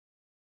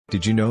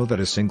Did you know that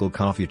a single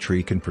coffee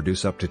tree can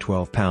produce up to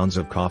 12 pounds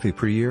of coffee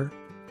per year?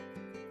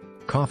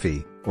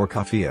 Coffee, or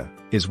Coffea,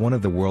 is one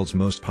of the world's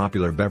most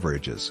popular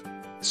beverages.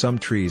 Some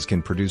trees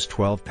can produce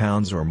 12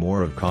 pounds or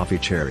more of coffee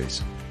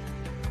cherries.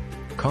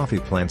 Coffee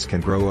plants can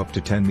grow up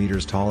to 10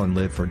 meters tall and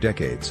live for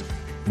decades.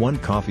 One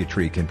coffee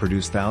tree can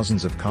produce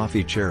thousands of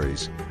coffee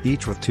cherries,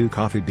 each with 2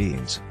 coffee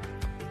beans.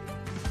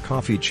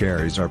 Coffee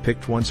cherries are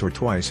picked once or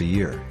twice a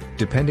year,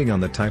 depending on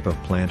the type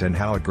of plant and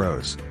how it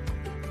grows.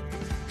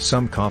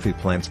 Some coffee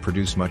plants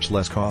produce much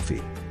less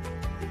coffee.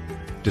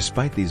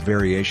 Despite these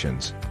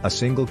variations, a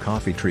single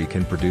coffee tree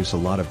can produce a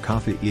lot of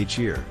coffee each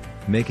year,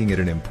 making it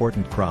an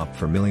important crop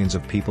for millions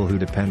of people who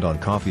depend on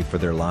coffee for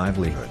their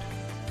livelihood.